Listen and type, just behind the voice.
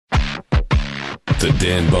The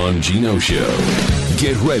Dan Bongino Show.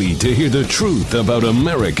 Get ready to hear the truth about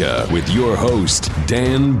America with your host,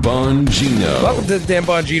 Dan Bongino. Welcome to the Dan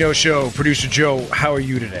Bongino Show. Producer Joe, how are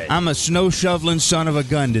you today? I'm a snow-shoveling son of a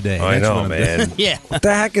gun today. I know, man. Yeah. What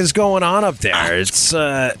the heck is going on up there? It's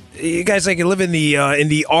you guys like you live in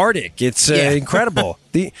the Arctic. It's incredible.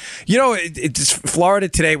 It's Florida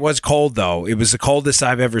today was cold though. It was the coldest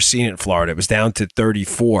I've ever seen in Florida. It was down to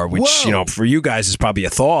 34, which Whoa. For you guys is probably a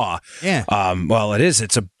thaw. Yeah. Well, it is.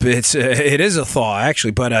 It is a thaw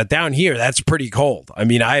actually, but down here that's pretty cold. I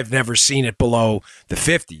mean, I have never seen it below the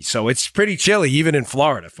 50s, so it's pretty chilly even in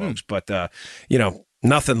Florida, folks. But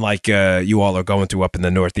nothing like you all are going through up in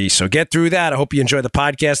the Northeast. So get through that. I hope you enjoy the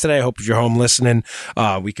podcast today. I hope if you're home listening,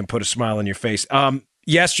 we can put a smile on your face.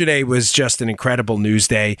 Yesterday was just an incredible news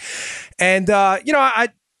day. And,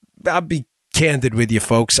 I'll be candid with you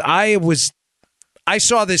folks. I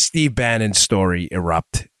saw this Steve Bannon story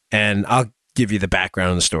erupt, and I'll give you the background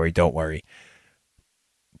on the story. Don't worry.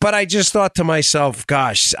 But I just thought to myself,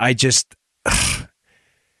 gosh,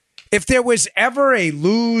 if there was ever a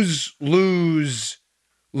lose-lose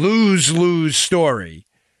story,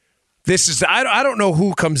 this is, I don't know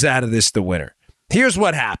who comes out of this the winner. Here's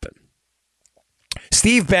what happened.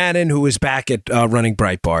 Steve Bannon, who was back at running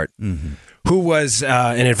Breitbart, who was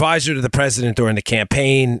an advisor to the president during the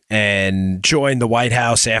campaign and joined the White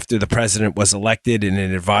House after the president was elected in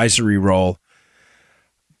an advisory role.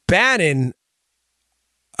 Bannon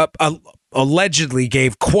allegedly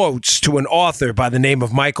gave quotes to an author by the name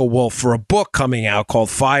of Michael Wolff for a book coming out called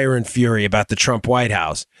Fire and Fury about the Trump White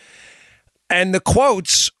House. And the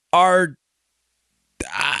quotes are,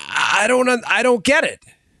 I don't get it.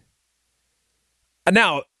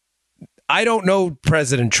 Now, I don't know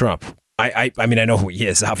President Trump. I mean, I know who he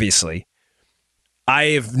is, obviously. I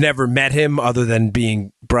have never met him other than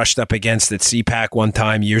being brushed up against at CPAC one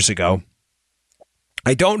time years ago.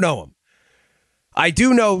 I don't know him. I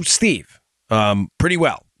do know Steve pretty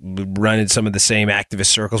well. We run in some of the same activist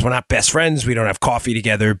circles. We're not best friends. We don't have coffee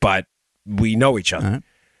together, but we know each other. Uh-huh.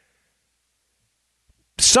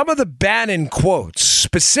 Some of the Bannon quotes,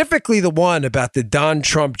 specifically the one about the Don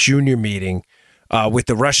Trump Jr. meeting with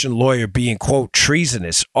the Russian lawyer being, quote,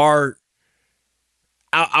 treasonous, are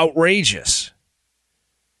outrageous.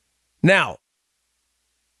 Now,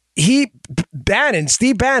 Steve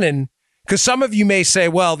Bannon, because some of you may say,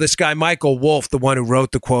 well, this guy, Michael Wolff, the one who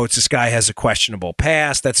wrote the quotes, this guy has a questionable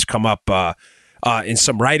past. That's come up in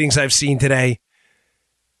some writings I've seen today.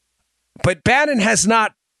 But Bannon he's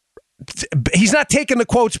not taking the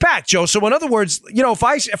quotes back, Joe. So in other words,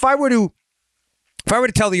 if I were to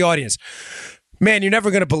tell the audience, man, you're never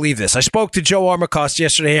going to believe this. I spoke to Joe Armacost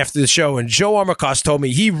yesterday after the show, and Joe Armacost told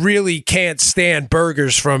me he really can't stand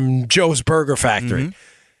burgers from Joe's Burger Factory. Mm-hmm.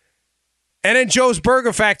 And then Joe's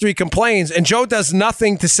Burger Factory complains, and Joe does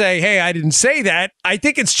nothing to say, hey, I didn't say that. I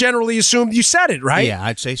think it's generally assumed you said it, right? Yeah,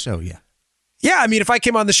 I'd say so, yeah. Yeah, I mean, if I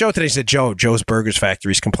came on the show today and said, Joe's Burgers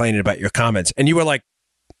Factory is complaining about your comments, and you were like,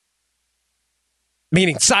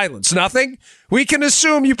 meaning silence, nothing, we can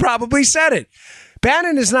assume you probably said it.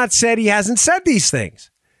 Bannon has not said he hasn't said these things.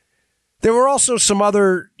 There were also some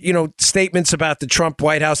other, statements about the Trump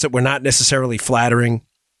White House that were not necessarily flattering.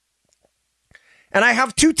 And I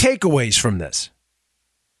have two takeaways from this.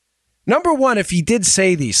 Number one, if he did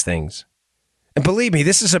say these things, and believe me,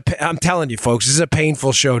 I'm telling you, folks, this is a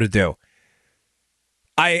painful show to do.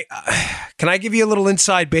 Can I give you a little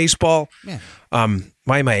inside baseball? Yeah.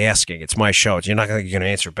 Why am I asking? It's my show. You're not going to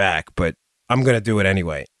answer back, but I'm going to do it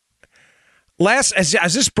anyway. As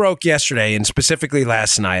this broke yesterday, and specifically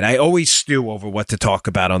last night, I always stew over what to talk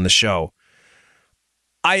about on the show.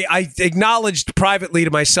 I acknowledged privately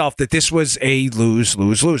to myself that this was a lose.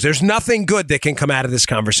 There's nothing good that can come out of this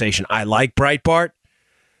conversation. I like Breitbart.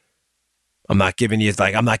 I'm not giving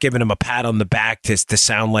him a pat on the back to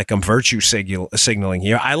sound like I'm virtue signaling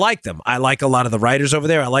here. I like them. I like a lot of the writers over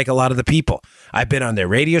there. I like a lot of the people. I've been on their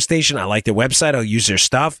radio station. I like their website. I'll use their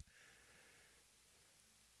stuff.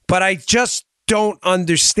 But I just don't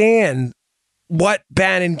understand what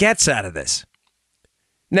Bannon gets out of this.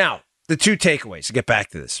 Now, the two takeaways, to get back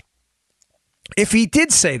to this. If he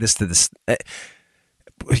did say this to this, let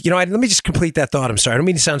me just complete that thought. I'm sorry. I don't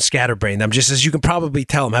mean to sound scatterbrained. I'm just, as you can probably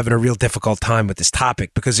tell, I'm having a real difficult time with this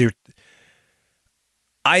topic because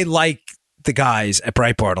I like the guys at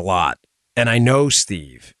Breitbart a lot, and I know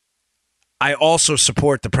Steve. I also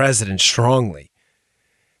support the president strongly.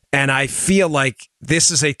 And I feel like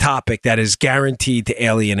this is a topic that is guaranteed to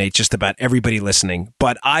alienate just about everybody listening.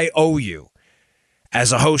 But I owe you,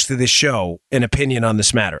 as a host of this show, an opinion on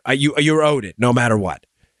this matter. You're owed it, no matter what.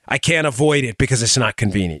 I can't avoid it because it's not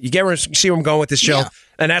convenient. You see where I'm going with this, Joe? Yeah.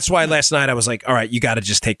 And that's why last night I was like, all right, you got to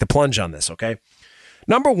just take the plunge on this, okay?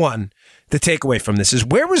 Number one, the takeaway from this is,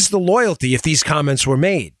 where was the loyalty if these comments were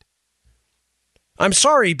made? I'm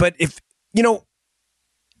sorry, but if,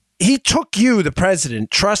 he took you, the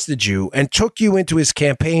president, trusted you, and took you into his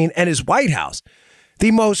campaign and his White House,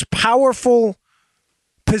 the most powerful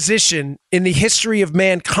position in the history of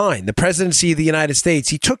mankind, the presidency of the United States.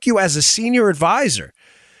 He took you as a senior advisor,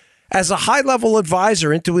 as a high-level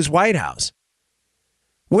advisor into his White House.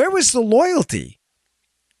 Where was the loyalty?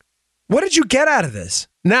 What did you get out of this?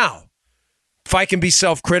 Now, if I can be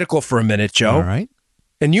self-critical for a minute, Joe, all right,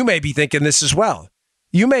 and you may be thinking this as well.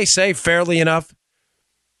 You may say, fairly enough,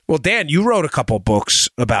 well, Dan, you wrote a couple books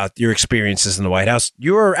about your experiences in the White House.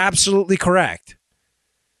 You are absolutely correct.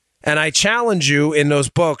 And I challenge you in those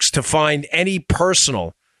books to find any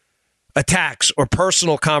personal attacks or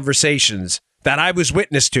personal conversations that I was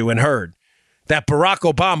witness to and heard that Barack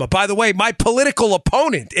Obama, by the way, my political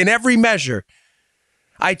opponent in every measure,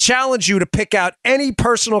 I challenge you to pick out any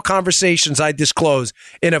personal conversations I disclose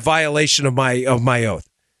in a violation of my oath.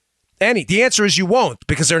 Any. The answer is you won't,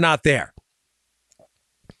 because they're not there.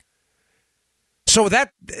 So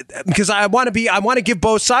because I want to give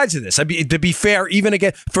both sides of this. To be fair, even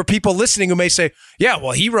again, for people listening who may say, yeah,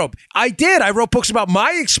 well, he wrote. I wrote books about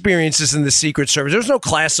my experiences in the Secret Service. There was no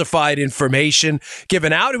classified information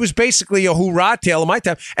given out. It was basically a hoorah tale of my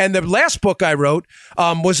time. And the last book I wrote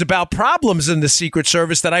was about problems in the Secret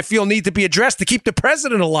Service that I feel need to be addressed to keep the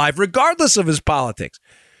president alive, regardless of his politics.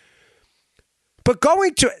 But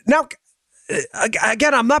now,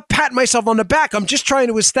 again, I'm not patting myself on the back. I'm just trying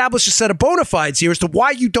to establish a set of bona fides here as to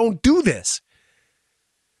why you don't do this.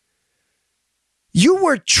 You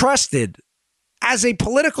were trusted as a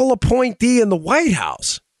political appointee in the White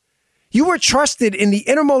House. You were trusted in the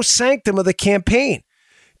innermost sanctum of the campaign.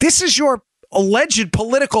 This is your alleged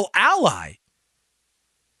political ally.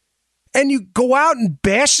 And you go out and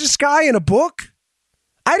bash this guy in a book?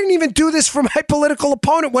 I didn't even do this for my political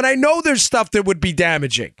opponent when I know there's stuff that would be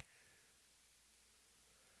damaging.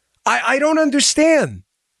 I don't understand.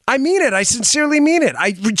 I mean it. I sincerely mean it.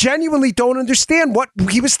 I genuinely don't understand what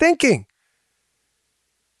he was thinking.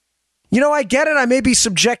 I get it. I may be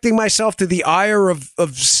subjecting myself to the ire of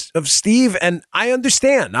Steve, and I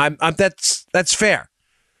understand. That's fair.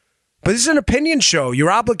 But this is an opinion show.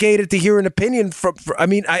 You're obligated to hear an opinion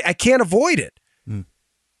I can't avoid it.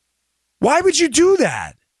 Why would you do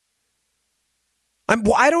that?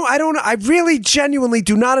 I really genuinely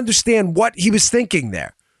do not understand what he was thinking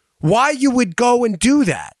there. Why you would go and do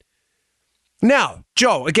that. Now,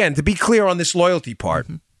 Joe, again, to be clear on this loyalty part,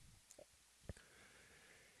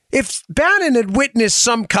 if Bannon had witnessed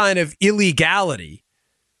some kind of illegality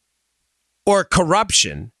or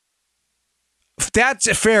corruption, that's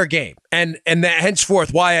a fair game. And that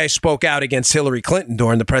henceforth why I spoke out against Hillary Clinton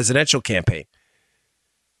during the presidential campaign.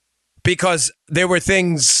 Because there were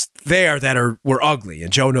things there that were ugly,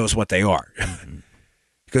 and Joe knows what they are.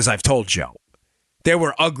 Because I've told Joe. There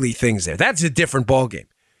were ugly things there. That's a different ballgame.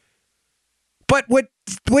 But what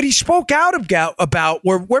he spoke out about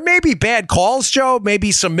were maybe bad calls, Joe,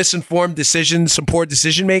 maybe some misinformed decisions, some poor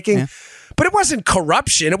decision making. Yeah. But it wasn't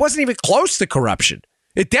corruption. It wasn't even close to corruption.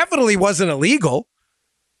 It definitely wasn't illegal.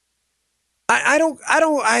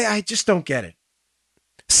 I just don't get it.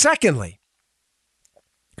 Secondly,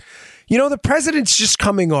 the president's just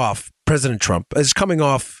coming off, President Trump is coming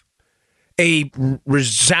off a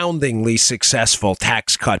resoundingly successful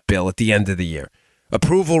tax cut bill at the end of the year.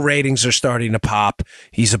 Approval ratings are starting to pop.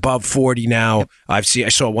 He's above 40 now. Yep. I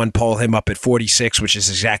saw one poll him up at 46, which is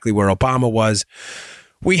exactly where Obama was.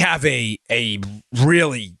 We have a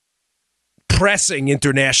really pressing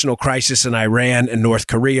international crisis in Iran and North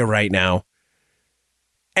Korea right now.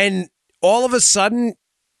 And all of a sudden,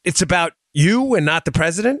 it's about you and not the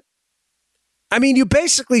president? I mean, you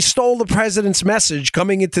basically stole the president's message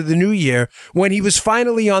coming into the new year when he was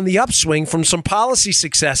finally on the upswing from some policy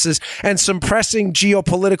successes and some pressing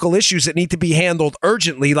geopolitical issues that need to be handled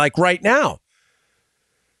urgently, like right now.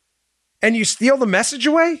 And you steal the message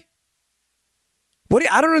away?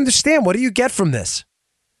 I don't understand. What do you get from this?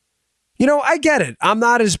 I get it. I'm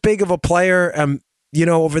not as big of a player,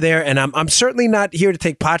 over there, and I'm certainly not here to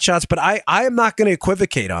take pot shots, but I am not going to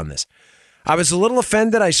equivocate on this. I was a little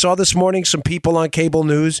offended. I saw this morning some people on cable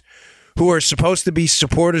news who are supposed to be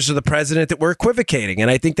supporters of the president that were equivocating, and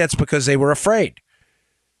I think that's because they were afraid.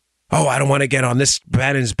 Oh, I don't want to get on this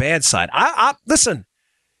Bannon's bad side. Listen,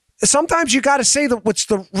 sometimes you got to say what's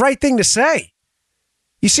the right thing to say.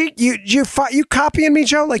 You see, you copying me,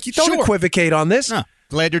 Joe? Like, you don't equivocate on this. No,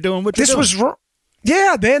 glad you're doing what you're doing. This was wrong.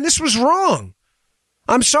 Yeah, man, this was wrong.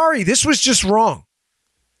 I'm sorry. This was just wrong.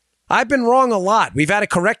 I've been wrong a lot. We've had to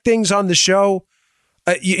correct things on the show.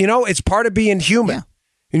 It's part of being human. Yeah.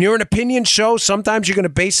 When you're an opinion show, sometimes you're going to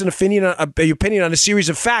base an opinion on a series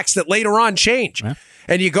of facts that later on change. Yeah.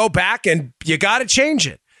 And you go back and you got to change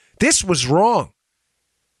it. This was wrong.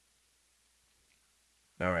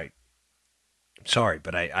 All right. I'm sorry,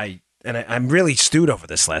 but I'm really stewed over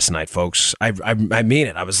this last night, folks. I mean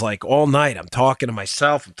it. I was like all night. I'm talking to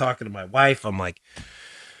myself. I'm talking to my wife. I'm like,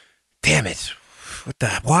 damn it.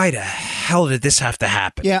 Why the hell did this have to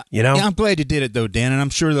happen? Yeah. Yeah, I'm glad you did it, though, Dan, and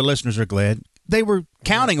I'm sure the listeners are glad. They were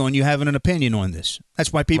counting on you having an opinion on this.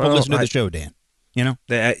 That's why people listen to the show, Dan. So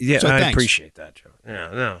I thanks. appreciate that, Joe.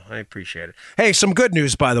 Yeah, no, I appreciate it. Hey, some good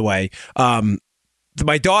news, by the way.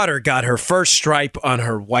 My daughter got her first stripe on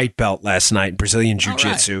her white belt last night in Brazilian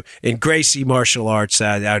Jiu-Jitsu in Gracie Martial Arts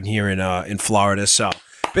out here in Florida. So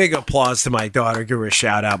big applause to my daughter. Give her a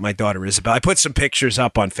shout out, my daughter Isabel. I put some pictures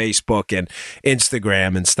up on Facebook and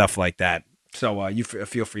Instagram and stuff like that. So you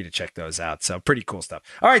feel free to check those out. So pretty cool stuff.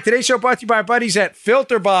 All right, today's show brought to you by our buddies at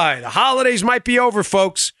Filter By. The holidays might be over,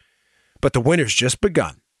 folks, but the winter's just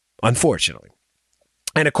begun, unfortunately.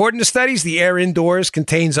 And according to studies, the air indoors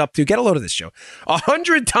contains up to, get a load of this, Joe,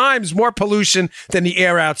 100 times more pollution than the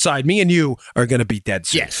air outside. Me and you are going to be dead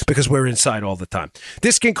soon. Yes. Because we're inside all the time.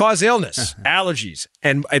 This can cause illness, allergies,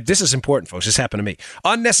 and this is important, folks. This happened to me.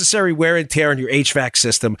 Unnecessary wear and tear on your HVAC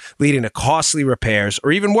system, leading to costly repairs,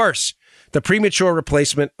 or even worse, the premature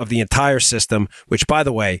replacement of the entire system, which, by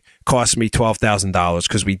the way, cost me $12,000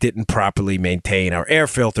 because we didn't properly maintain our air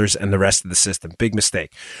filters and the rest of the system. Big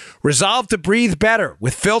mistake. Resolve to breathe better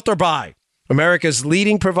with Filter By, America's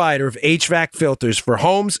leading provider of HVAC filters for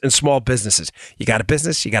homes and small businesses. You got a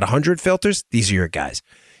business? You got 100 filters? These are your guys.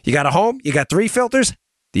 You got a home? You got 3 filters?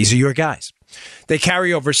 These are your guys. They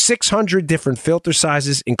carry over 600 different filter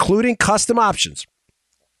sizes, including custom options.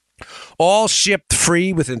 All shipped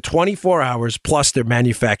free within 24 hours, plus they're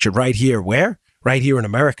manufactured right here. Where? Right here in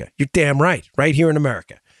America. You're damn right. Right here in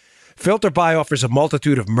America. Filter By offers a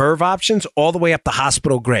multitude of MERV options all the way up to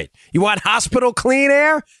hospital grade. You want hospital clean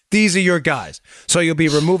air? These are your guys. So you'll be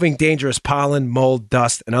removing dangerous pollen, mold,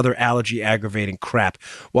 dust, and other allergy-aggravating crap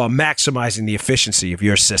while maximizing the efficiency of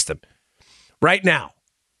your system. Right now,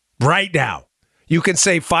 you can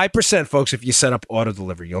save 5%, folks, if you set up auto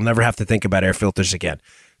delivery. You'll never have to think about air filters again.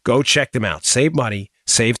 Go check them out. Save money,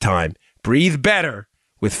 save time, breathe better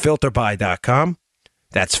with filterby.com.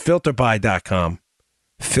 That's filterby.com.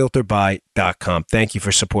 Filterby.com. Thank you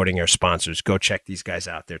for supporting our sponsors. Go check these guys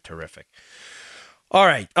out. They're terrific. All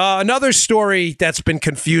right. Another story that's been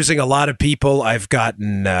confusing a lot of people. I've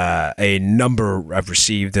gotten a number. I've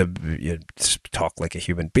received talk like a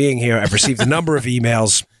human being here. I've received a number of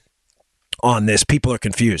emails on this. People are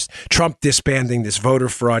confused. Trump disbanding this voter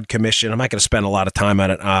fraud commission. I'm not going to spend a lot of time on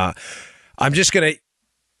it. I'm just going to,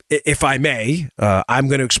 if I may, I'm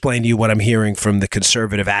going to explain to you what I'm hearing from the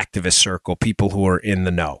conservative activist circle, people who are in the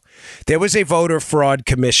know. There was a voter fraud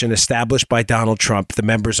commission established by Donald Trump. The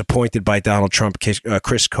members appointed by Donald Trump, Chris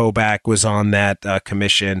Kobach was on that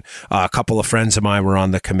commission. A couple of friends of mine were on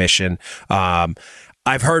the commission.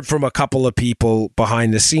 I've heard from a couple of people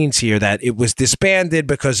behind the scenes here that it was disbanded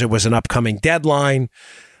because there was an upcoming deadline.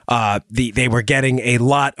 They were getting a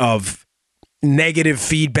lot of negative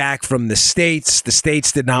feedback from the states. The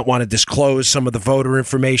states did not want to disclose some of the voter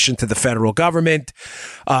information to the federal government.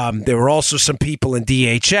 There were also some people in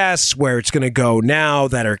DHS where it's going to go now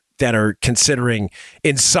that are considering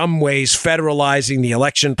in some ways federalizing the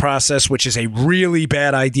election process, which is a really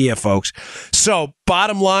bad idea, folks. So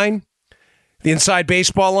bottom line, the inside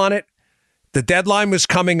baseball on it, the deadline was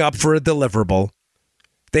coming up for a deliverable.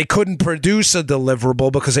 They couldn't produce a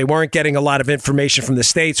deliverable because they weren't getting a lot of information from the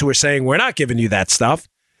states who were saying, we're not giving you that stuff.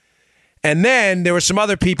 And then there were some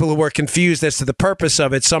other people who were confused as to the purpose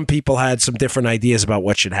of it. Some people had some different ideas about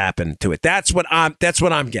what should happen to it. That's what I'm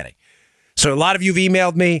getting. So a lot of you've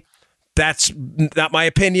emailed me. That's not my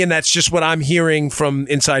opinion. That's just what I'm hearing from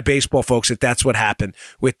inside baseball folks, that that's what happened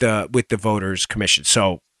with the voters commission.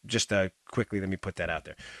 So just quickly, let me put that out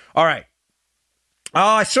there. All right.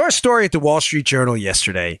 I saw a story at the Wall Street Journal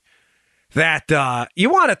yesterday that you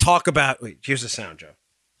want to talk about. Wait, here's the sound, Joe.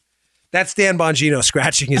 That's Dan Bongino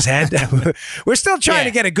scratching his head. We're still trying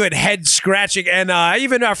to get a good head scratching. And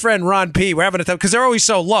even our friend Ron P., we're having a tough because they're always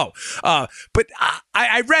so low. But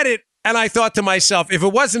I read it and I thought to myself, if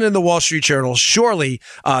it wasn't in the Wall Street Journal, surely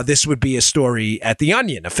this would be a story at The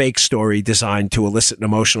Onion, a fake story designed to elicit an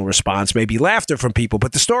emotional response, maybe laughter from people.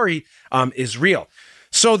 But the story is real.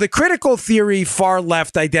 So the critical theory,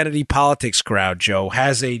 far-left identity politics crowd, Joe,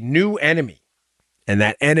 has a new enemy. And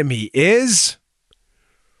that enemy is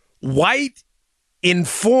white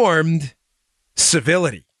informed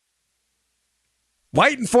civility.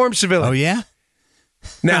 White informed civility. Oh, yeah?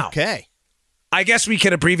 Now, okay. I guess we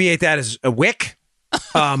can abbreviate that as a WIC.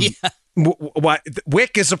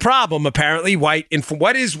 WIC is a problem, apparently. What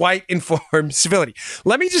is white informed civility?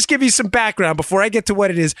 Let me just give you some background before I get to what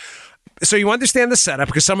it is, so you understand the setup,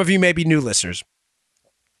 because some of you may be new listeners,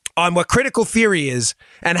 on what critical theory is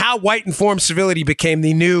and how white informed civility became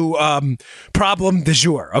the new problem du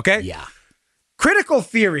jour, okay? Yeah. Critical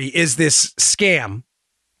theory is this scam,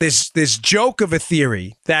 this joke of a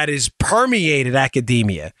theory that is permeated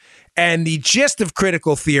academia. And the gist of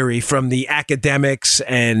critical theory from the academics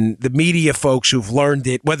and the media folks who've learned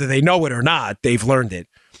it, whether they know it or not, they've learned it,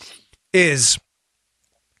 is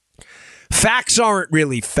facts aren't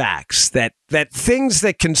really facts. That things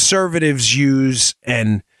that conservatives use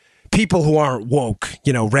and people who aren't woke,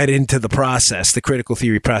 read into the process, the critical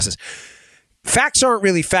theory process. Facts aren't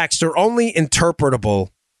really facts. They're only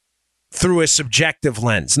interpretable through a subjective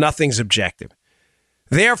lens. Nothing's objective.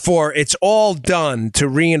 Therefore, it's all done to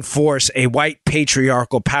reinforce a white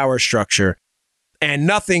patriarchal power structure, and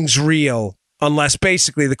nothing's real unless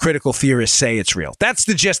basically the critical theorists say it's real. That's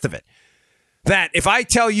the gist of it. That if I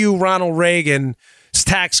tell you Ronald Reagan's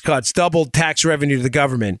tax cuts doubled tax revenue to the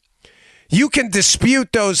government, you can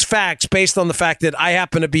dispute those facts based on the fact that I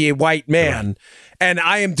happen to be a white man, and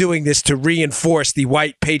I am doing this to reinforce the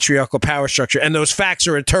white patriarchal power structure, and those facts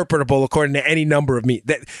are interpretable according to any number of me.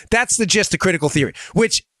 That's the gist of critical theory,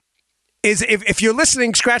 which is, if you're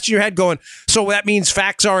listening, scratching your head going, so that means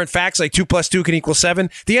facts aren't facts, like 2 + 2 = 7?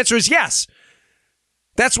 The answer is yes.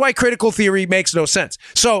 That's why critical theory makes no sense.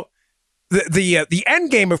 So the end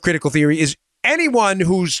game of critical theory is anyone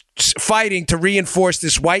who's fighting to reinforce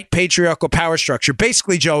this white patriarchal power structure,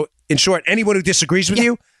 basically, Joe, in short, anyone who disagrees with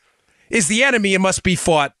you is the enemy and must be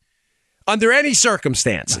fought under any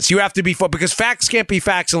circumstances. You have to be fought because facts can't be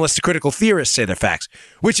facts unless the critical theorists say they're facts,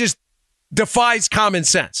 which defies common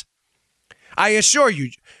sense. I assure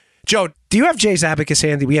you, Joe, do you have Jay's Abacus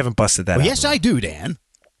handy? We haven't busted that out. Yes, I do, Dan.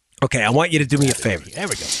 Okay, I want you to do me a favor. There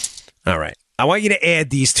we go. All right. I want you to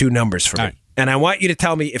add these two numbers for me. Right. And I want you to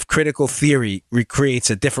tell me if critical theory recreates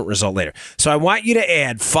a different result later. So I want you to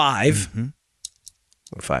add 5. Mm-hmm.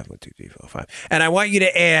 5, 1, 2, 3, 4, 5. And I want you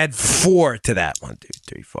to add 4 to that. 1, 2,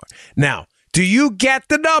 3, 4. Now, do you get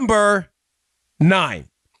the number 9?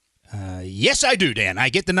 Yes, I do, Dan. I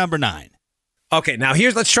get the number 9. Okay, now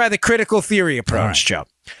let's try the critical theory approach, Joe.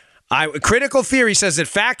 Critical theory says that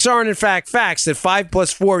facts aren't in fact facts, that 5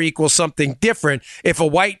 + 4 equals something different if a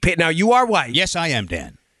white... Now, you are white. Yes, I am,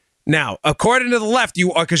 Dan. Now, according to the left,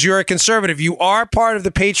 you are, because you're a conservative, you are part of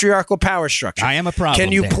the patriarchal power structure. I am a problem.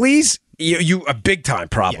 Can you Dan. please... You a big time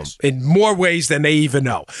problem in more ways than they even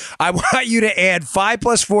know. I want you to add 5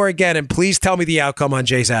 + 4 again, and please tell me the outcome on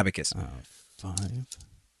Jay's Abacus. 5.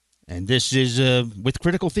 And this is with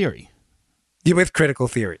critical theory. You with critical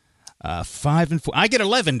theory. 5 and 4. I get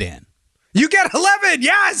 11, Dan. You get 11.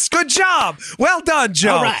 Yes, good job. Well done,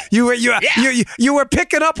 Joe. All right. You were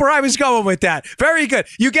picking up where I was going with that. Very good.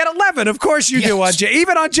 You get 11. Of course you do on Jay.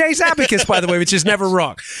 Even on Jay's Abacus, by the way, which is never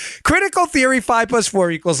wrong. Critical theory, 5 +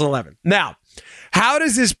 4 equals 11. Now, how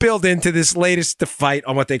does this build into this latest fight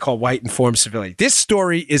on what they call white informed civility? This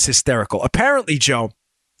story is hysterical. Apparently, Joe,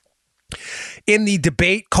 in the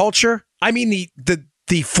debate culture, I mean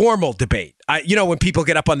the formal debate. When people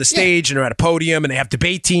get up on the stage and are at a podium and they have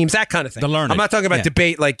debate teams, that kind of thing. The learned. I'm not talking about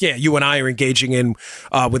debate like, you and I are engaging in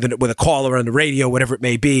with a caller on the radio, whatever it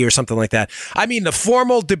may be, or something like that. I mean the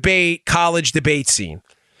formal debate, college debate scene.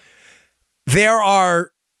 There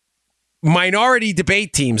are minority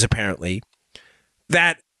debate teams, apparently,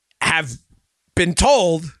 that have been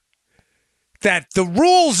told that the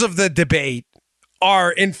rules of the debate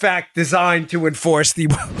are, in fact, designed to enforce the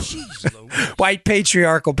white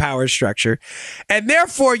patriarchal power structure. And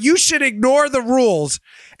therefore, you should ignore the rules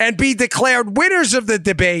and be declared winners of the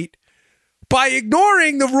debate by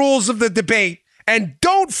ignoring the rules of the debate. And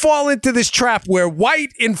don't fall into this trap where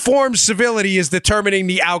white informed civility is determining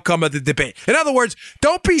the outcome of the debate. In other words,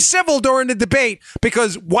 don't be civil during the debate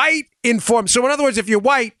because white informed. So in other words, if you're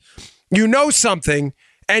white, you know something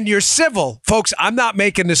and you're civil. Folks, I'm not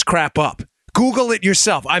making this crap up. Google it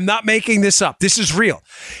yourself. I'm not making this up. This is real.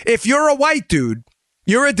 If you're a white dude,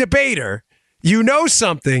 you're a debater, you know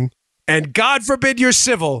something, and God forbid you're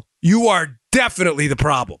civil, you are definitely the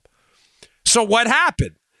problem. So what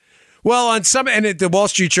happened? Well, the Wall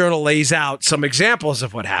Street Journal lays out some examples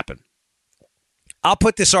of what happened. I'll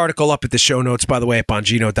put this article up at the show notes, by the way, at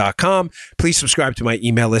Bongino.com. Please subscribe to my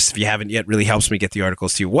email list if you haven't yet. It really helps me get the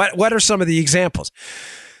articles to you. What are some of the examples?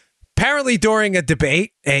 Apparently, during a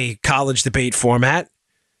debate, a college debate format,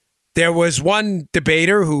 There was one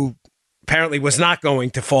debater who apparently was not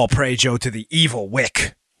going to fall prey, Joe, to the evil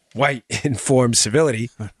wick, white informed civility.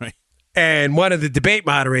 Right. And one of the debate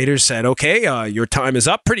moderators said, okay, your time is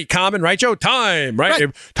up. Pretty common, right, Joe? Time,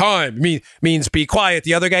 right? Time means be quiet.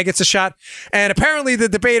 The other guy gets a shot. And apparently the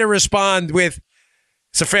debater responded with,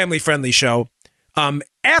 it's a family-friendly show,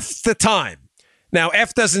 F the time. Now,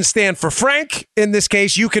 F doesn't stand for Frank. In this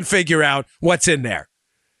case, you can figure out what's in there.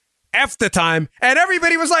 F the time. And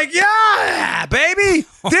everybody was like, yeah, baby,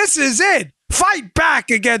 this is it. Fight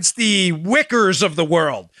back against the wickers of the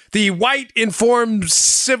world. The white informed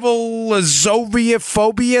civil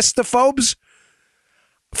phobia-phobiastophobes.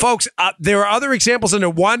 Folks, there are other examples.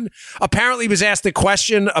 And one apparently was asked a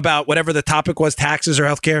question about whatever the topic was, taxes or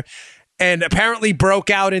healthcare, and apparently broke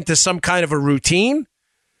out into some kind of a routine.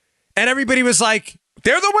 And everybody was like,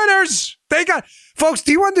 they're the winners. They got... Folks,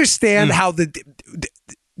 do you understand how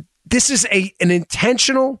this is an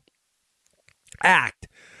intentional act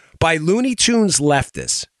by Looney Tunes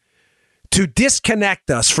leftists to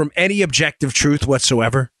disconnect us from any objective truth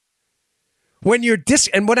whatsoever? When you're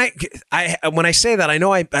and when I say that, I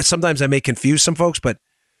know sometimes I may confuse some folks, but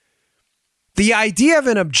the idea of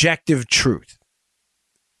an objective truth,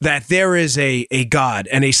 that there is a God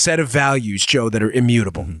and a set of values, Joe, that are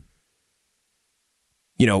immutable. Mm-hmm.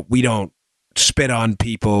 You know, we don't spit on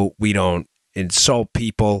people, we don't insult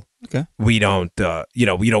people. Okay. We don't,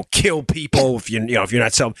 we don't kill people if you're not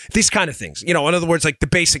these kind of things. You know, in other words, like the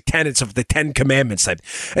basic tenets of the 10 Commandments type,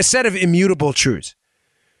 a set of immutable truths.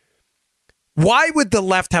 Why would the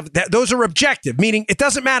left have that? Those are objective, meaning it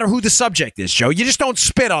doesn't matter who the subject is, Joe. You just don't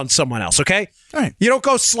spit on someone else, okay? Right. You don't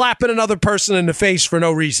go slapping another person in the face for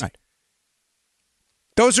no reason. Right.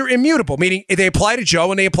 Those are immutable, meaning they apply to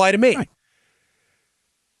Joe and they apply to me. Right.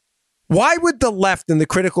 Why would the left and the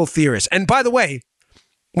critical theorists, and by the way,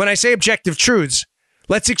 when I say objective truths,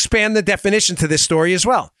 let's expand the definition to this story as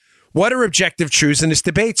well. What are objective truths in this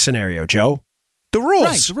debate scenario, Joe? The rules.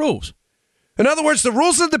 Right, the rules. In other words, the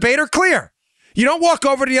rules of the debate are clear. You don't walk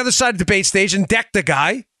over to the other side of the debate stage and deck the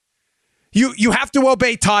guy. You have to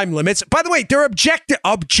obey time limits. By the way, they're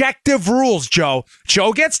objective rules, Joe.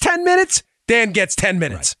 Joe gets 10 minutes, Dan gets 10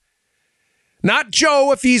 minutes. Right. Not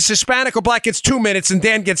Joe, if he's Hispanic or black, gets 2 minutes, and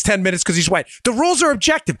Dan gets 10 minutes because he's white. The rules are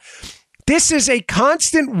objective. This is a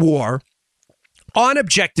constant war on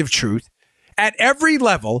objective truth at every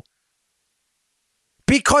level,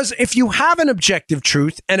 because if you have an objective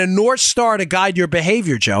truth and a North Star to guide your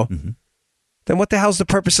behavior, Joe, then what the hell's the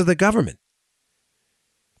purpose of the government?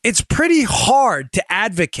 It's pretty hard to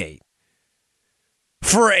advocate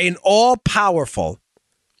for an all-powerful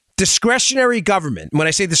discretionary government. When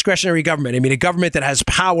I say discretionary government, I mean a government that has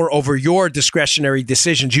power over your discretionary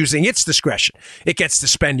decisions using its discretion. It gets to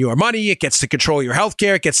spend your money. It gets to control your health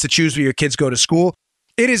care. It gets to choose where your kids go to school.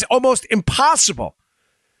 It is almost impossible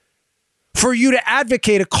for you to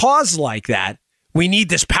advocate a cause like that. We need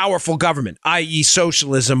this powerful government, i.e.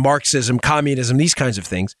 socialism, Marxism, communism, these kinds of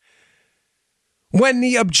things, when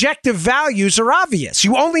the objective values are obvious.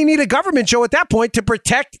 You only need a government, Joe, at that point to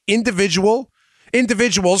protect individuals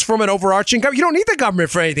from an overarching government. You don't need the government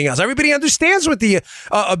for anything else. Everybody understands what the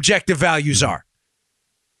objective values are.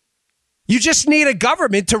 You just need a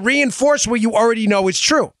government to reinforce what you already know is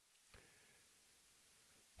true.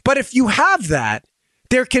 But if you have that,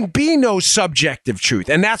 there can be no subjective truth,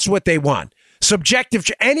 and that's what they want.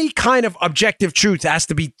 Any kind of objective truth has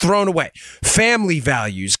to be thrown away. Family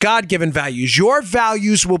values, God-given values. Your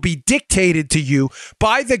values will be dictated to you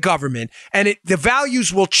by the government, and the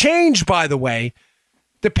values will change, by the way,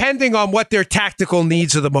 depending on what their tactical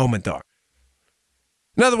needs of the moment are.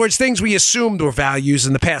 In other words, things we assumed were values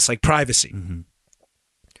in the past, like privacy. Mm-hmm.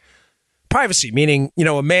 Privacy, meaning,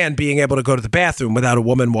 a man being able to go to the bathroom without a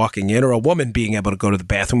woman walking in, or a woman being able to go to the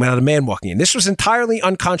bathroom without a man walking in. This was entirely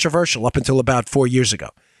uncontroversial up until about 4 years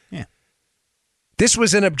ago. Yeah. This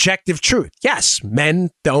was an objective truth. Yes,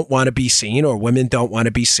 men don't want to be seen, or women don't want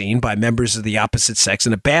to be seen by members of the opposite sex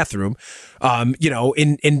in a bathroom,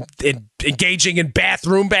 in engaging in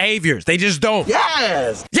bathroom behaviors. They just don't.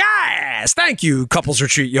 Yes. Thank you, couples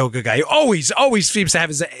retreat yoga guy. Always seems to have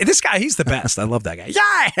this guy. He's the best. I love that guy.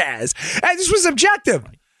 Yes. And this was objective.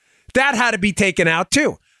 That had to be taken out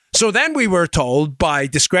too. So then we were told by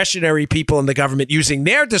discretionary people in the government using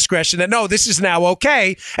their discretion that, no, this is now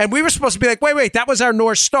okay. And we were supposed to be like, wait, that was our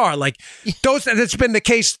North Star. Like, that's been the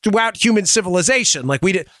case throughout human civilization. Like,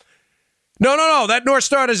 we did. No, that North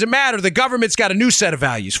Star doesn't matter. The government's got a new set of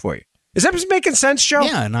values for you. Is that making sense, Joe?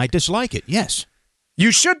 Yeah, and I dislike it, yes.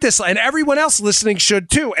 You should dislike, and everyone else listening should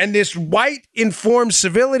too. And this white informed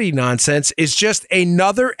civility nonsense is just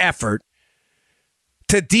another effort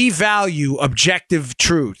to devalue objective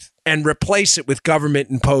truth and replace it with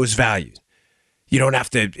government-imposed values. You don't have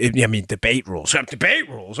to, debate rules. Debate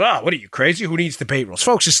rules? Oh, what are you, crazy? Who needs debate rules?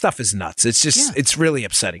 Folks, this stuff is nuts. It's just, It's really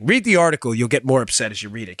upsetting. Read the article. You'll get more upset as you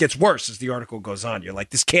read it. It gets worse as the article goes on. You're like,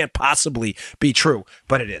 this can't possibly be true,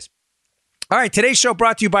 but it is. All right, today's show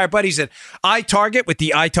brought to you by our buddies at iTarget with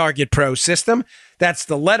the iTarget Pro system. That's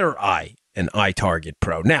the letter I in iTarget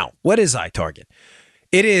Pro. Now, what is iTarget?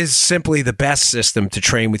 It is simply the best system to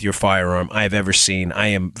train with your firearm I have ever seen. I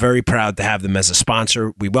am very proud to have them as a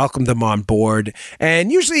sponsor. We welcome them on board.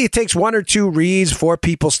 And usually it takes 1 or 2 reads before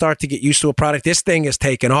people start to get used to a product. This thing has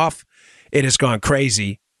taken off. It has gone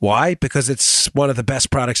crazy. Why? Because it's one of the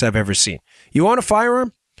best products I've ever seen. You own a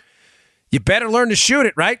firearm? You better learn to shoot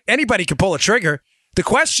it, right? Anybody can pull a trigger. The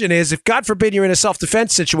question is, if God forbid you're in a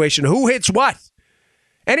self-defense situation, who hits what?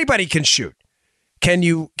 Anybody can shoot. Can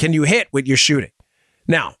you hit what you're shooting?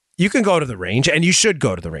 Now, you can go to the range, and you should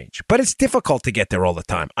go to the range, but it's difficult to get there all the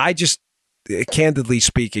time. I just, candidly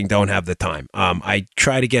speaking, don't have the time. I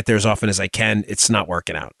try to get there as often as I can. It's not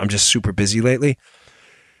working out. I'm just super busy lately.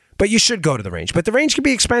 But you should go to the range. But the range can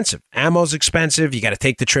be expensive. Ammo's expensive. You got to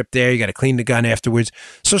take the trip there. You got to clean the gun afterwards.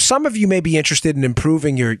 So some of you may be interested in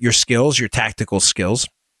improving your skills, your tactical skills,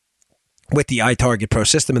 with the iTarget Pro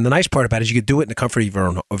system. And the nice part about it is you can do it in the comfort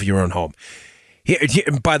of your own home. Here,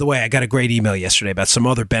 by the way, I got a great email yesterday about some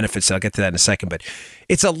other benefits. I'll get to that in a second, but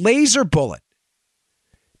it's a laser bullet.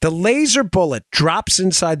 The laser bullet drops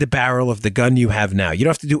inside the barrel of the gun you have now. You don't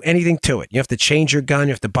have to do anything to it. You have to change your gun.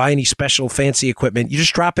 You have to buy any special fancy equipment. You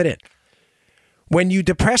just drop it in. When you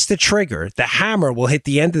depress the trigger, the hammer will hit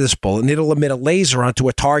the end of this bullet, and it'll emit a laser onto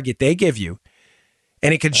a target they give you.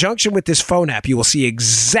 And in conjunction with this phone app, you will see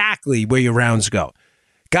exactly where your rounds go.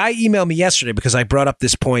 Guy emailed me yesterday because I brought up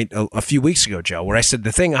this point a few weeks ago, Joe, where I said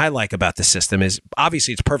the thing I like about the system is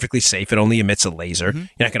obviously it's perfectly safe. It only emits a laser. Mm-hmm.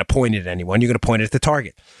 You're not going to point it at anyone. You're going to point it at the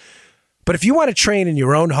target. But if you want to train in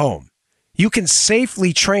your own home, you can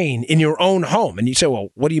safely train in your own home. And you say,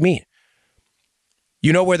 well, what do you mean?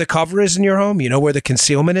 You know where the cover is in your home? You know where the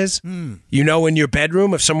concealment is? You know in your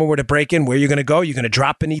bedroom, if someone were to break in, where you're going to go? You're going to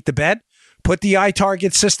drop beneath the bed? Put the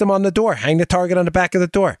iTarget system on the door. Hang the target on the back of the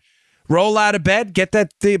door. Roll out of bed, get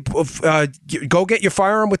that. Go get your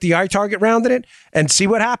firearm with the iTarget round in it and see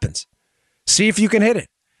what happens. See if you can hit it.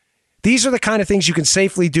 These are the kind of things you can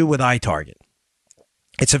safely do with iTarget.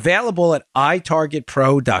 It's available at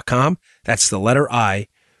itargetpro.com. That's the letter I,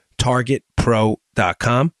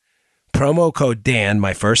 targetpro.com. Promo code Dan,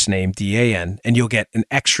 my first name, D-A-N, and you'll get an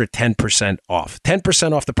extra 10% off.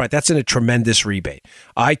 10% off the price. That's in a tremendous rebate.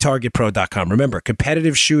 itargetpro.com. Remember,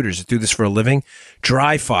 competitive shooters that do this for a living,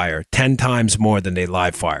 dry fire 10 times more than they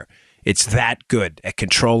live fire. It's that good at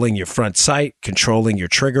controlling your front sight, controlling your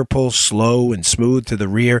trigger pull, slow and smooth to the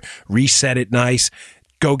rear, reset it nice.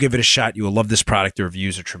 Go give it a shot. You will love this product. The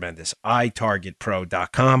reviews are tremendous.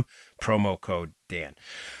 itargetpro.com, promo code Dan.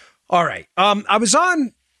 All right. I was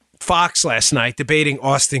on Fox last night debating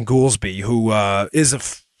Austan Goolsbee, who is a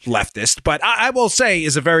leftist, but I will say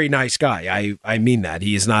is a very nice guy. I mean that.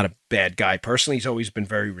 He is not a bad guy. Personally, he's always been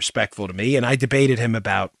very respectful to me, and I debated him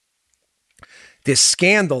about this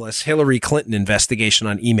scandalous Hillary Clinton investigation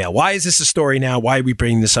on email. Why is this a story now? Why are we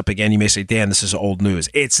bringing this up again? You may say, Dan, this is old news.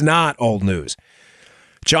 It's not old news.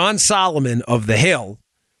 John Solomon of The Hill,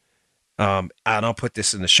 and I'll put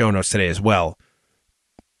this in the show notes today as well,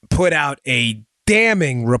 put out a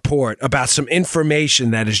damning report about some information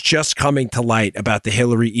that is just coming to light about the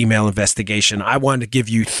Hillary email investigation. I wanted to give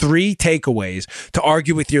you 3 takeaways to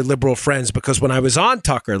argue with your liberal friends, because when I was on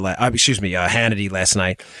Hannity last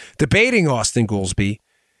night, debating Austan Goolsbee,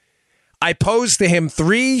 I posed to him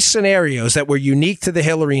 3 scenarios that were unique to the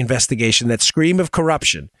Hillary investigation that scream of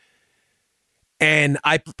corruption. And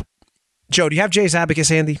Joe, do you have Jay's abacus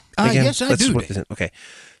handy? Yes, I do. Okay.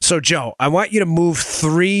 So, Joe, I want you to move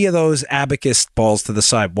 3 of those abacus balls to the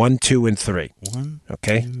side. 1, 2, and 3. 1.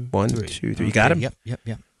 Okay. 1, 2, 3. You got them?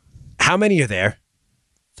 Yep. How many are there?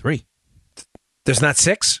 3. There's not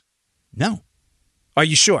 6? No. Are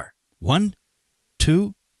you sure? 1,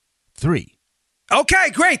 2, 3. Okay,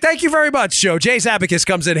 great. Thank you very much, Joe. Jay's abacus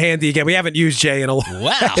comes in handy again. We haven't used Jay in a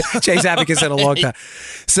Jay's abacus in a long time.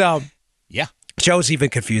 So, yeah. Joe's even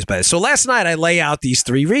confused by this. So last night I lay out these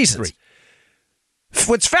 3 reasons.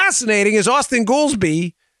 What's fascinating is Austan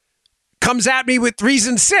Goolsbee comes at me with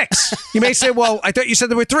reason 6. You may say, well, I thought you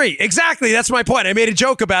said there were 3. Exactly. That's my point. I made a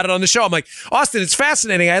joke about it on the show. I'm like, Austan, it's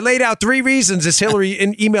fascinating. I laid out 3 reasons this Hillary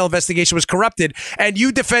email investigation was corrupted, and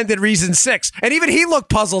you defended reason 6. And even he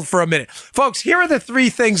looked puzzled for a minute. Folks, here are the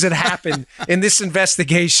 3 things that happened in this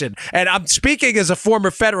investigation. And I'm speaking as a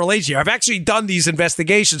former federal agent here. I've actually done these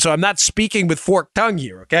investigations, so I'm not speaking with forked tongue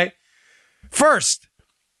here, okay? First,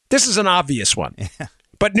 This is an obvious one.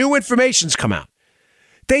 But new information's come out.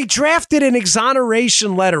 They drafted an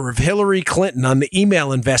exoneration letter of Hillary Clinton on the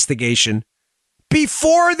email investigation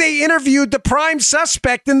before they interviewed the prime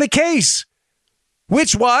suspect in the case,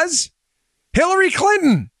 which was Hillary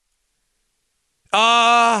Clinton.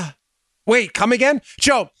 Wait, come again?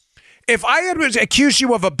 Joe, if I had accused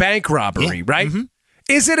you of a bank robbery, right? Mm-hmm.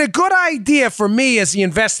 Is it a good idea for me as the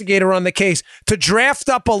investigator on the case to draft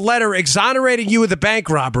up a letter exonerating you of the bank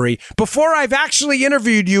robbery before I've actually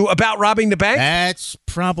interviewed you about robbing the bank? That's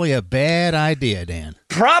probably a bad idea, Dan.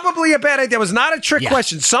 Probably a bad idea. It was not a trick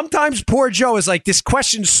question. Sometimes poor Joe is like, this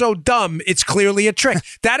question's so dumb, it's clearly a trick.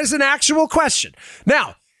 That is an actual question.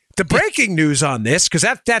 Now, the breaking news on this, because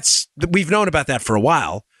that's we've known about that for a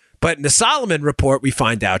while, but in the Solomon report, we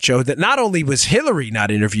find out, Joe, that not only was Hillary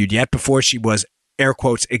not interviewed yet before she was, air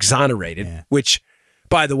quotes, exonerated, which,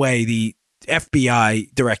 by the way, the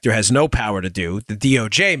FBI director has no power to do. The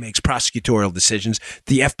DOJ makes prosecutorial decisions.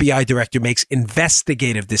 The FBI director makes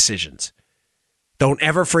investigative decisions. Don't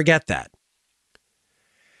ever forget that.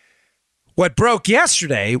 What broke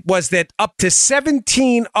yesterday was that up to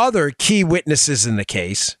 17 other key witnesses in the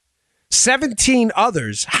case, 17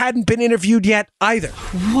 others hadn't been interviewed yet either.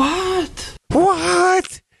 What?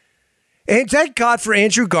 And thank God for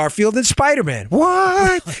Andrew Garfield and Spider-Man.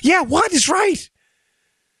 What? Yeah, what is right?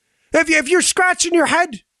 If you're scratching your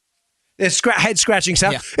head, it's head scratching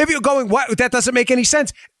sound. Yeah. If you're going, what? That doesn't make any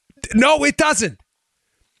sense. No, it doesn't.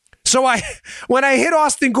 So when I hit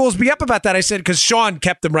Austan Goolsbee up about that, I said, because Sean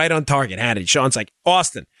kept him right on target. Hannity. Sean's like,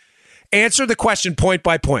 Austan, answer the question point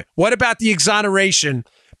by point. What about the exoneration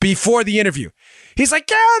before the interview? He's like,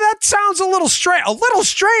 yeah, that sounds a little strange. A little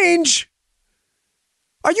strange.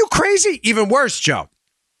 Are you crazy? Even worse, Joe.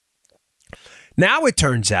 Now it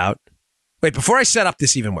turns out, wait, before I set up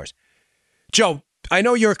this even worse, Joe, I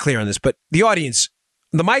know you're clear on this, but the audience,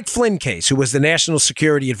 the Mike Flynn case, who was the national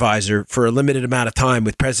security advisor for a limited amount of time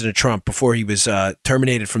with President Trump before he was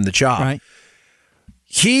terminated from the job. Right.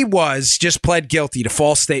 He was just pled guilty to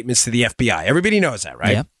false statements to the FBI. Everybody knows that,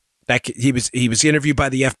 right? Yeah. That he was interviewed by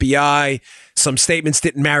the FBI. Some statements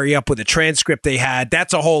didn't marry up with a transcript they had.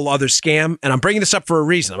 That's a whole other scam. And I'm bringing this up for a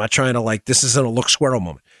reason. I'm not trying to this isn't a look squirrel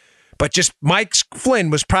moment. But just Mike Flynn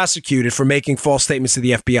was prosecuted for making false statements to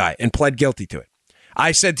the FBI and pled guilty to it.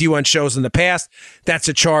 I said to you on shows in the past, that's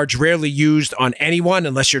a charge rarely used on anyone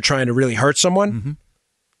unless you're trying to really hurt someone. Mm-hmm.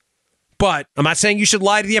 But I'm not saying you should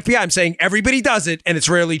lie to the FBI. I'm saying everybody does it, and it's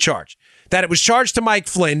rarely charged. That it was charged to Mike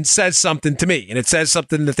Flynn says something to me, and it says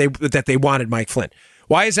something that they wanted Mike Flynn.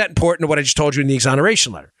 Why is that important to what I just told you in the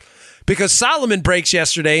exoneration letter? Because Solomon breaks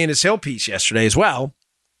yesterday in his Hill piece yesterday as well.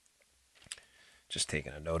 Just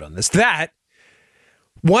taking a note on this. That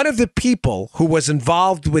one of the people who was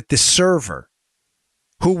involved with the server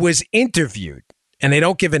who was interviewed, and they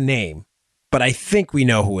don't give a name, but I think we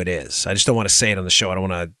know who it is. I just don't want to say it on the show. I don't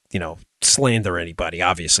want to, slander anybody,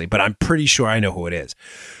 obviously, but I'm pretty sure I know who it is.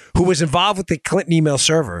 Who was involved with the Clinton email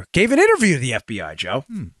server, gave an interview to the FBI, Joe.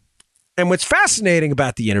 And what's fascinating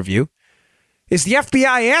about the interview is the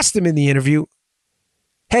FBI asked him in the interview,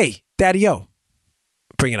 hey, Daddy-O.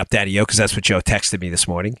 Bringing up Daddy-O because that's what Joe texted me this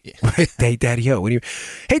morning. Yeah. Hey, Daddy-O.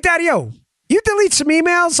 Hey, Daddy-O, you delete some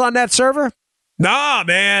emails on that server? Nah,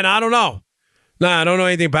 man, I don't know. Nah, I don't know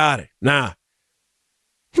anything about it. Nah.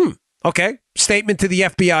 Okay. Statement to the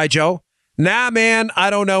FBI, Joe. Nah, man, I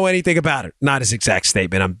don't know anything about it. Not his exact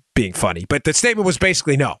statement. I'm being funny. But the statement was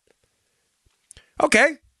basically no.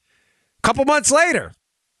 Okay. Couple months later,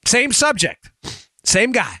 same subject.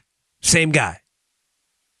 Same guy.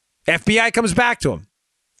 FBI comes back to him.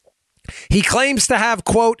 He claims to have,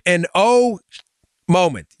 quote, an O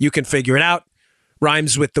moment. You can figure it out.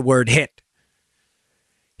 Rhymes with the word hit.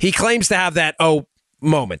 He claims to have that O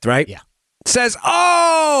moment, right? Yeah. Says,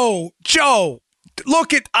 oh, Joe,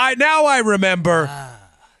 look at, now I remember.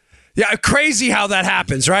 Yeah, crazy how that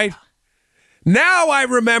happens, right? Now I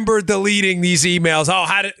remember deleting these emails.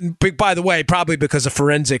 Oh, by the way, probably because a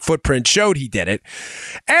forensic footprint showed he did it.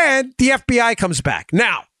 And the FBI comes back.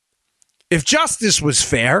 Now, if justice was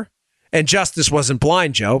fair and justice wasn't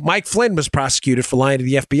blind, Joe, Mike Flynn was prosecuted for lying to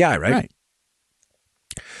the FBI, right?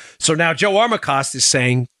 So now Joe Armacost is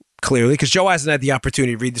saying clearly, because Joe hasn't had the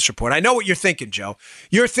opportunity to read this report. I know what you're thinking, Joe.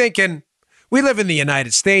 You're thinking, we live in the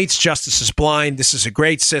United States. Justice is blind. This is a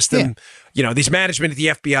great system. Yeah. These management at the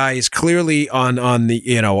FBI is clearly on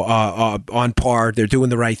par. They're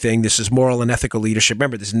doing the right thing. This is moral and ethical leadership.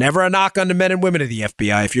 Remember, there's never a knock on the men and women of the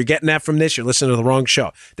FBI. If you're getting that from this, you're listening to the wrong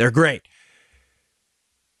show. They're great.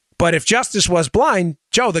 But if justice was blind,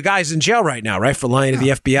 Joe, the guy's in jail right now, right, for lying to the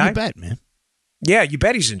FBI? You bet, man. Yeah, you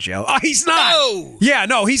bet he's in jail. Oh, he's not. No. Yeah,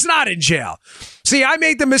 no, he's not in jail. See, I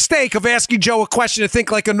made the mistake of asking Joe a question to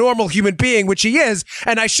think like a normal human being, which he is,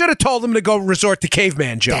 and I should have told him to go resort to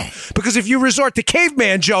Caveman Joe. Dang. Because if you resort to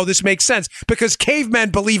Caveman Joe, this makes sense, because cavemen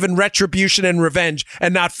believe in retribution and revenge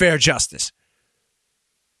and not fair justice.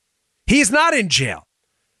 He's not in jail.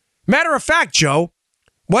 Matter of fact, Joe,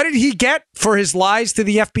 what did he get for his lies to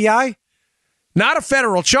the FBI? Not a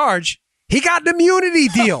federal charge. He got an immunity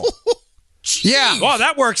deal. Yeah, well,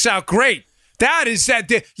 that works out great.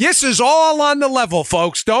 This is all on the level,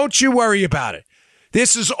 folks. Don't you worry about it.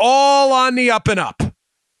 This is all on the up and up.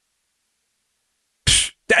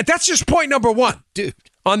 That's just point number one, dude,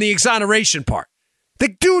 on the exoneration part. The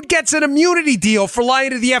dude gets an immunity deal for lying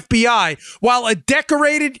to the FBI while a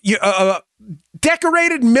decorated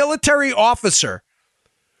military officer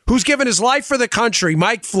who's given his life for the country,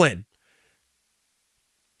 Mike Flynn.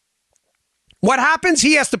 What happens?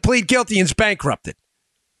 He has to plead guilty and is bankrupted.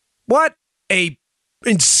 What a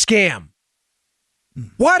scam.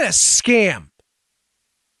 What a scam.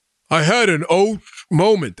 I had an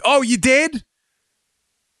moment. Oh, you did?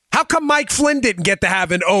 How come Mike Flynn didn't get to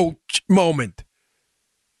have an moment?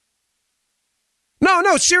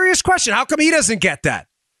 No, serious question. How come he doesn't get that?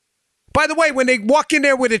 By the way, when they walk in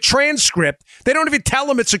there with a transcript, they don't even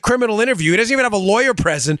tell him it's a criminal interview. He doesn't even have a lawyer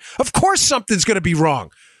present. Of course something's going to be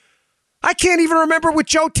wrong. I can't even remember what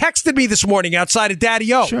Joe texted me this morning outside of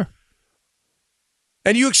Daddy-O. Sure.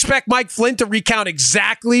 And you expect Mike Flynn to recount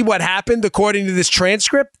exactly what happened according to this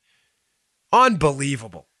transcript?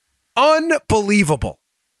 Unbelievable. Unbelievable.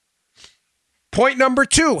 Point number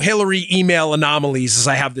 2, Hillary email anomalies, as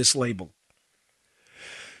I have this labeled.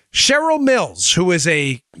 Cheryl Mills, who is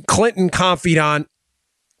a Clinton confidant,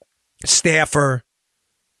 staffer,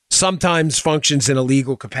 sometimes functions in a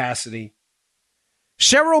legal capacity.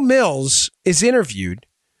 Cheryl Mills is interviewed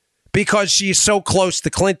because she is so close to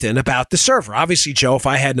Clinton about the server. Obviously, Joe, if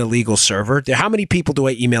I had an illegal server, how many people do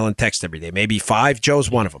I email and text every day? Maybe 5? Joe's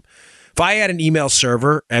one of them. If I had an email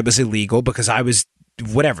server, it was illegal because I was,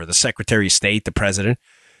 the Secretary of State, the president,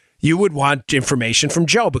 you would want information from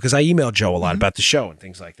Joe because I emailed Joe a lot about the show and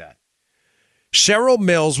things like that. Cheryl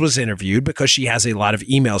Mills was interviewed because she has a lot of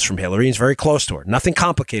emails from Hillary and is very close to her. Nothing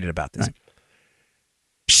complicated about this. Right.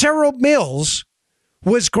 Cheryl Mills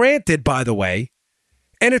was granted, by the way,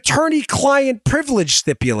 an attorney-client privilege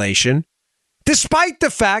stipulation, despite the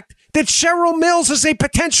fact that Cheryl Mills is a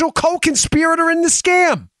potential co-conspirator in the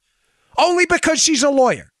scam, only because she's a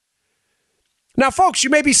lawyer. Now, folks, you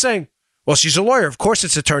may be saying, well, she's a lawyer. Of course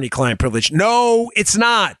it's attorney-client privilege. No, it's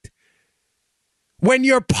not. When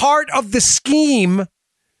you're part of the scheme,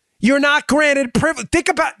 you're not granted privilege. Think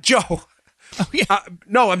about, Joe. Oh, yeah.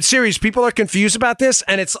 No, I'm serious. People are confused about this,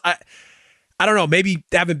 and it's... I don't know, maybe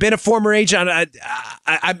having been a former agent,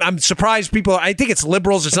 I'm surprised people, I think it's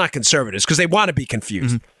liberals, it's not conservatives, because they want to be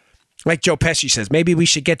confused. Mm-hmm. Like Joe Pesci says, maybe we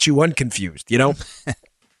should get you unconfused, you know?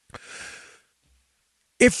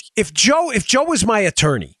 If Joe was my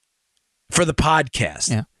attorney for the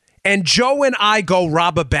podcast, and Joe and I go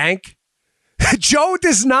rob a bank, Joe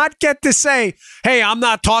does not get to say, hey, I'm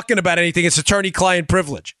not talking about anything, it's attorney-client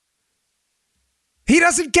privilege. He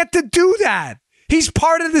doesn't get to do that. He's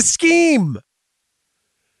part of the scheme.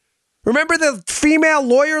 Remember the female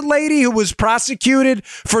lawyer lady who was prosecuted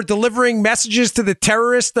for delivering messages to the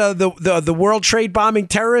terrorist, the World Trade bombing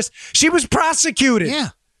terrorist? She was prosecuted. Yeah.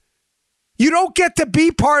 You don't get to be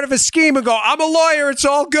part of a scheme and go, I'm a lawyer, it's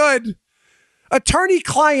all good.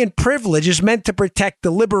 Attorney-client privilege is meant to protect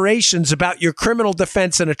deliberations about your criminal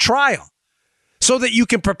defense in a trial so that you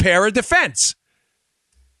can prepare a defense.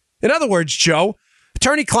 In other words, Joe,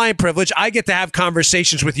 attorney-client privilege, I get to have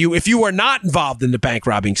conversations with you if you are not involved in the bank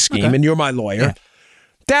robbing scheme and you're my lawyer,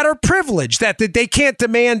 that are privileged, that they can't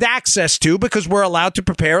demand access to because we're allowed to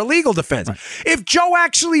prepare a legal defense. Right. If Joe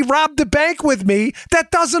actually robbed the bank with me,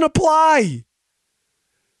 that doesn't apply.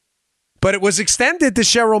 But it was extended to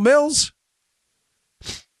Cheryl Mills.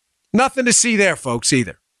 Nothing to see there, folks,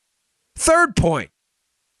 either. Third point.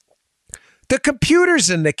 The computers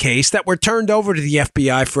in the case that were turned over to the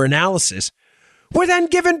FBI for analysis were then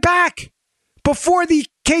given back before the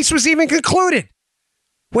case was even concluded.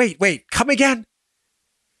 Wait, come again?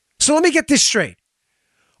 So let me get this straight.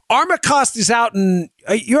 Armacost is out in,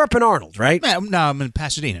 you're up in Arnold, right? No, I'm in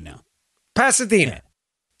Pasadena now. Pasadena. Yeah.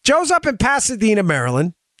 Joe's up in Pasadena,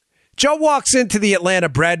 Maryland. Joe walks into the Atlanta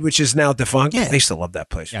Bread, which is now defunct. Yeah. They still love that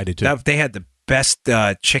place. Yeah, I did too. They had the best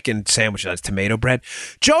chicken sandwich, that's tomato bread.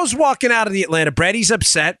 Joe's walking out of the Atlanta Bread. He's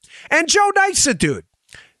upset. And Joe knifes a dude.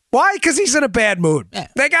 Why? Because he's in a bad mood. Yeah.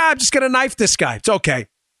 Like, I'm just going to knife this guy. It's okay.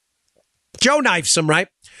 Joe knifes him, right?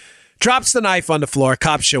 Drops the knife on the floor.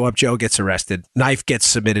 Cops show up. Joe gets arrested. Knife gets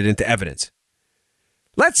submitted into evidence.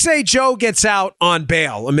 Let's say Joe gets out on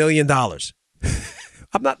bail, $1 million.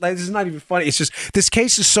 This is not even funny. It's just, this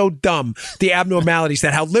case is so dumb. The abnormalities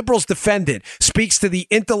that how liberals defend it speaks to the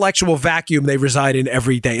intellectual vacuum they reside in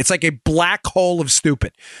every day. It's like a black hole of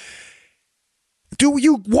stupid. Do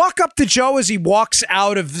you walk up to Joe as he walks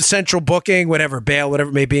out of the central booking, whatever, bail, whatever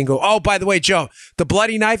it may be, and go, oh, by the way, Joe, the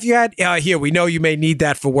bloody knife you had? Here, we know you may need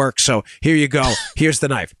that for work, so here you go. Here's the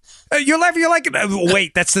knife. You're like,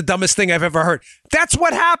 wait, that's the dumbest thing I've ever heard. That's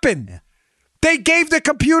what happened. Yeah. They gave the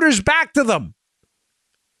computers back to them.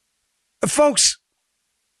 Folks,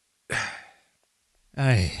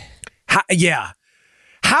 how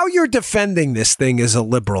you're defending this thing as a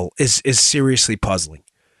liberal is seriously puzzling.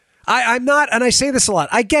 I'm not, and I say this a lot,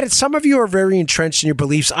 I get it. Some of you are very entrenched in your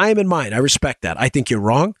beliefs. I am in mine. I respect that. I think you're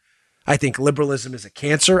wrong. I think liberalism is a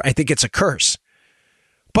cancer. I think it's a curse.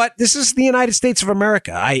 But this is the United States of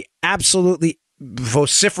America. I absolutely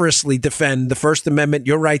vociferously defend the First Amendment,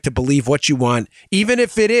 your right to believe what you want, even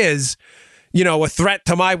if it is, a threat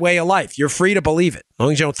to my way of life. You're free to believe it, as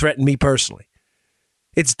long as you don't threaten me personally.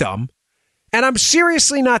 It's dumb. And I'm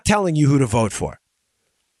seriously not telling you who to vote for.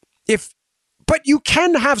 But you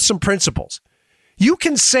can have some principles. You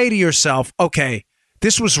can say to yourself, okay,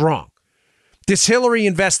 this was wrong. This Hillary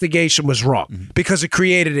investigation was wrong because it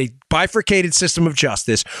created a bifurcated system of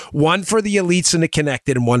justice, one for the elites and the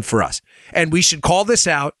connected and one for us. And we should call this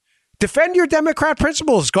out. Defend your Democrat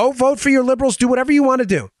principles. Go vote for your liberals. Do whatever you want to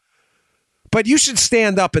do. But you should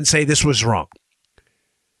stand up and say this was wrong.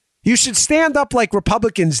 You should stand up like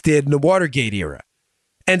Republicans did in the Watergate era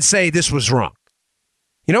and say this was wrong.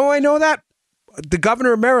 You know how I know that? The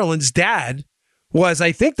governor of Maryland's dad was,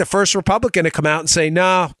 I think, the first Republican to come out and say,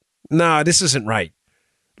 no, this isn't right.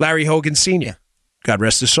 Larry Hogan Sr., God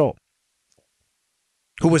rest his soul,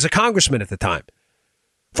 who was a congressman at the time.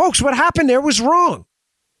 Folks, what happened there was wrong.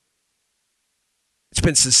 It's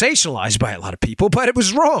been sensationalized by a lot of people, but it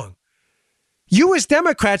was wrong. You as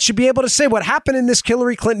Democrats should be able to say what happened in this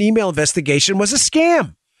Hillary Clinton email investigation was a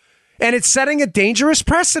scam, and it's setting a dangerous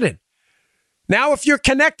precedent. Now, if you're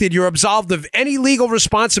connected, you're absolved of any legal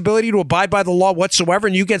responsibility to abide by the law whatsoever,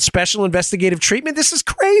 and you get special investigative treatment. This is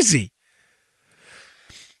crazy.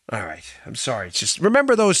 All right. I'm sorry. It's just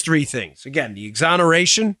remember those three things. Again, the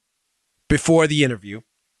exoneration before the interview,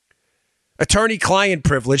 attorney-client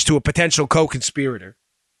privilege to a potential co-conspirator,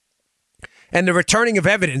 and the returning of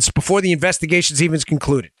evidence before the investigation's even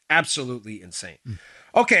concluded. Absolutely insane.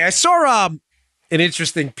 Okay, I saw an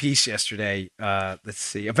interesting piece yesterday. Let's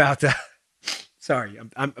see, about... Sorry,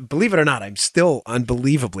 I'm believe it or not, I'm still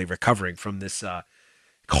unbelievably recovering from this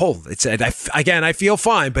cold. I feel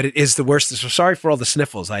fine, but it is the worst. So sorry for all the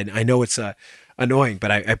sniffles. I know it's annoying, but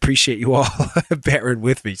I appreciate you all bearing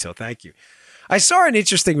with me, so thank you. I saw an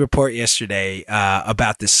interesting report yesterday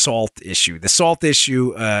about the SALT issue. The SALT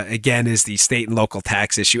issue, again, is the state and local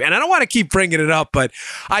tax issue. And I don't want to keep bringing it up, but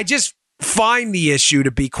I just find the issue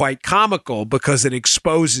to be quite comical because it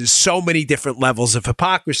exposes so many different levels of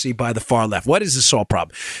hypocrisy by the far left. What is the SALT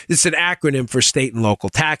problem? It's an acronym for state and local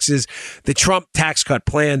taxes. The Trump tax cut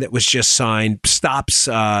plan that was just signed stops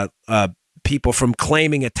people from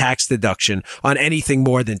claiming a tax deduction on anything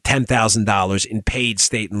more than $10,000 in paid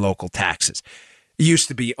state and local taxes. It used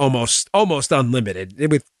to be almost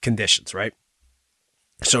unlimited with conditions, right?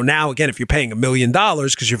 So now, again, if you're paying $1 million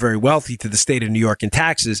because you're very wealthy to the state of New York in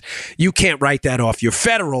taxes, you can't write that off your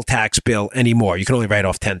federal tax bill anymore. You can only write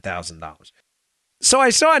off $10,000. So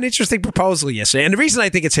I saw an interesting proposal yesterday. And the reason I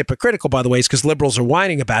think it's hypocritical, by the way, is because liberals are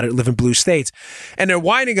whining about it, live in blue states. And they're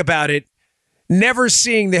whining about it, never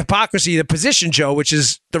seeing the hypocrisy of the position, Joe, which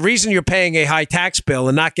is the reason you're paying a high tax bill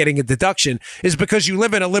and not getting a deduction is because you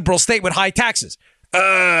live in a liberal state with high taxes.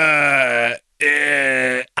 How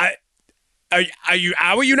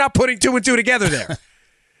are you not putting two and two together there?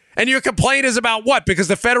 And your complaint is about what? Because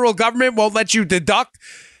the federal government won't let you deduct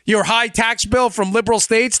your high tax bill from liberal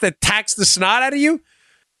states that tax the snot out of you?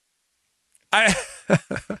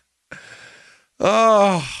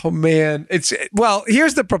 Oh, man. Well,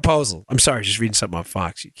 here's the proposal. I'm sorry, just reading something on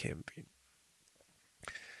Fox. You can't be.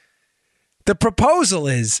 The proposal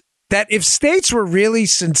is that if states were really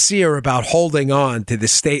sincere about holding on to the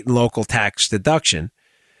state and local tax deduction,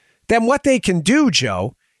 then what they can do,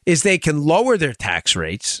 Joe, is they can lower their tax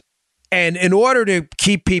rates. And in order to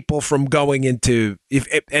keep people from going into,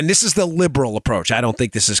 and this is the liberal approach, I don't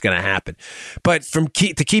think this is going to happen, but to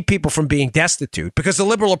keep people from being destitute, because the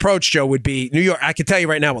liberal approach, Joe, would be New York. I can tell you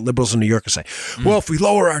right now what liberals in New York are saying. Well, if we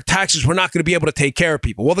lower our taxes, we're not going to be able to take care of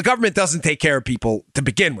people. Well, the government doesn't take care of people to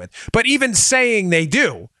begin with, but even saying they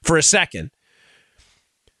do for a second,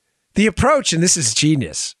 The approach, and this is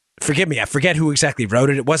genius. Forgive me, I forget who exactly wrote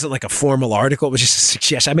it. It wasn't like a formal article. It was just a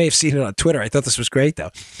suggestion. I may have seen it on Twitter. I thought this was great,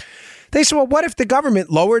 though. They said, well, what if the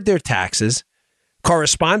government lowered their taxes,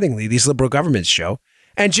 correspondingly, these liberal governments show,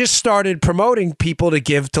 and just started promoting people to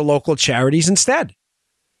give to local charities instead?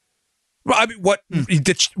 Well, I mean,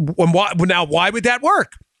 now, why would that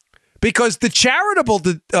work? Because the charitable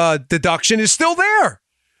deduction is still there.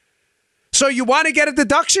 So you want to get a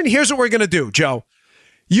deduction? Here's what we're going to do, Joe.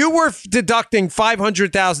 You were deducting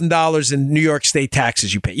 $500,000 in New York state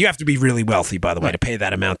taxes you pay. You have to be really wealthy, by the way, to pay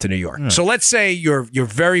that amount to New York. So let's say you're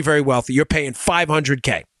very, very wealthy. You're paying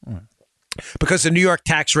 $500K because the New York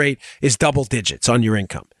tax rate is double digits on your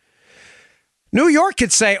income. New York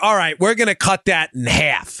could say, all right, we're going to cut that in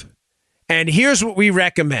half. And here's what we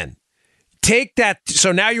recommend. Take that.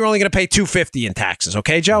 So now you're only going to pay $250 in taxes.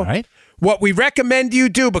 Okay, Joe? All right. What we recommend you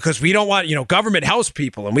do, because we don't want, government helps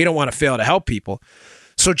people and we don't want to fail to help people.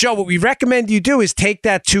 So, Joe, what we recommend you do is take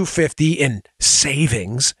that $250 in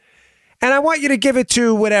savings, and I want you to give it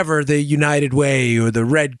to whatever, the United Way or the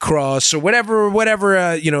Red Cross or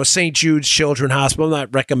whatever, St. Jude's Children's Hospital. I'm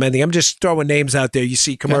not recommending. I'm just throwing names out there. You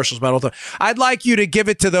see commercials about all the time. I'd like you to give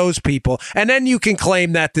it to those people, and then you can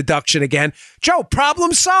claim that deduction again. Joe,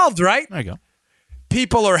 problem solved, right? There you go.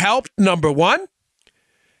 People are helped, number one.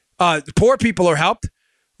 Poor people are helped.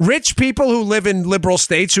 Rich people who live in liberal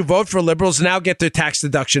states who vote for liberals now get their tax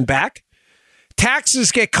deduction back.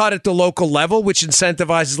 Taxes get cut at the local level, which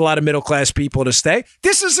incentivizes a lot of middle-class people to stay.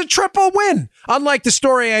 This is a triple win, unlike the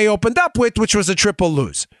story I opened up with, which was a triple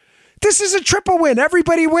lose. This is a triple win.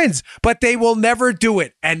 Everybody wins, but they will never do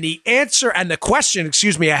it. And the answer and the question,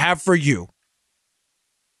 I have for you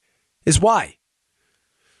is why?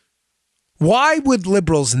 Why would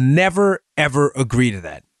liberals never, ever agree to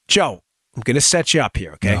that? Joe, I'm going to set you up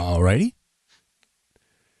here, okay? All righty.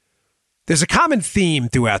 There's a common theme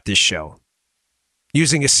throughout this show,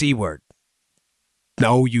 using a C word.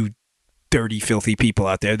 No, you dirty, filthy people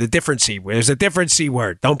out there. The different C word. There's a different C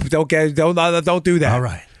word. Don't do that. All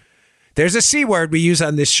right. There's a C word we use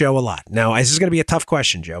on this show a lot. Now, this is going to be a tough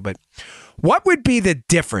question, Joe, but what would be the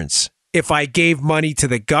difference if I gave money to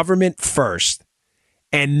the government first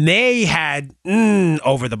and they had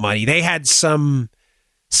over the money? They had some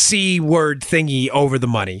C word thingy over the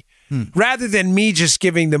money, rather than me just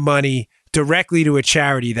giving the money directly to a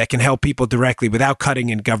charity that can help people directly without cutting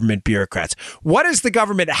in government bureaucrats. What does the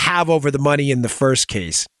government have over the money in the first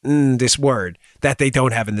case, this word, that they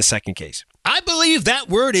don't have in the second case? I believe that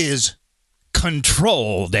word is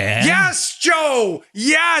control, Dan. Yes, Joe.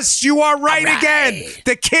 Yes, you are right again.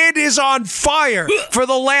 The kid is on fire for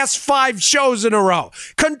the last 5 shows in a row.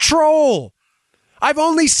 Control. I've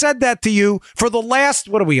only said that to you for the last,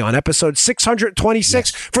 what are we on, episode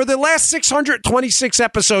 626? Yes. For the last 626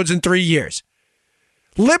 episodes in 3 years.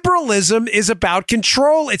 Liberalism is about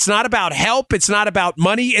control. It's not about help. It's not about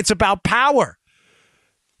money. It's about power.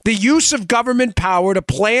 The use of government power to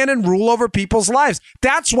plan and rule over people's lives.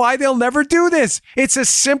 That's why they'll never do this. It's a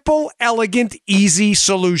simple, elegant, easy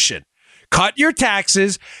solution. Cut your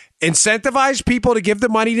taxes. Incentivize people to give the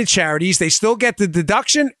money to charities. They still get the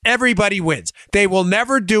deduction. Everybody wins. They will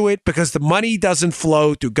never do it because the money doesn't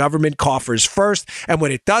flow through government coffers first. And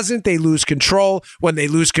when it doesn't, they lose control. When they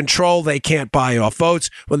lose control, they can't buy off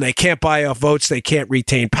votes. When they can't buy off votes, they can't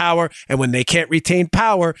retain power. And when they can't retain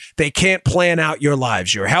power, they can't plan out your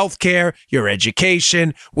lives, your health care, your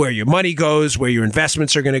education, where your money goes, where your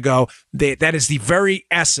investments are going to go. That is the very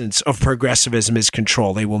essence of progressivism, is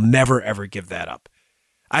control. They will never, ever give that up.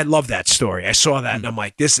 I love that story. I saw that and I'm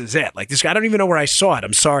like, this is it. Like this guy, I don't even know where I saw it.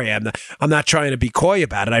 I'm sorry. I'm not trying to be coy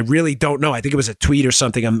about it. I really don't know. I think it was a tweet or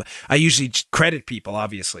something. I usually credit people,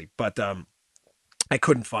 obviously, but I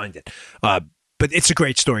couldn't find it. But it's a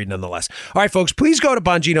great story nonetheless. All right, folks, please go to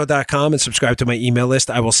Bongino.com and subscribe to my email list.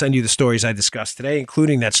 I will send you the stories I discussed today,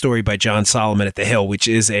 including that story by John Solomon at The Hill, which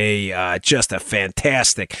is just a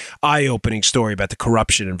fantastic, eye-opening story about the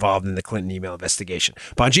corruption involved in the Clinton email investigation.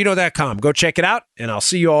 Bongino.com. Go check it out, and I'll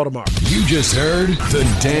see you all tomorrow. You just heard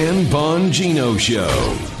The Dan Bongino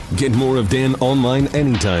Show. Get more of Dan online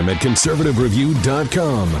anytime at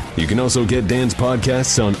conservativereview.com. You can also get Dan's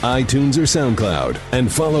podcasts on iTunes or SoundCloud.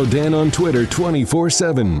 And follow Dan on Twitter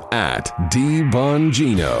 24/7 at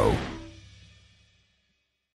DBongino.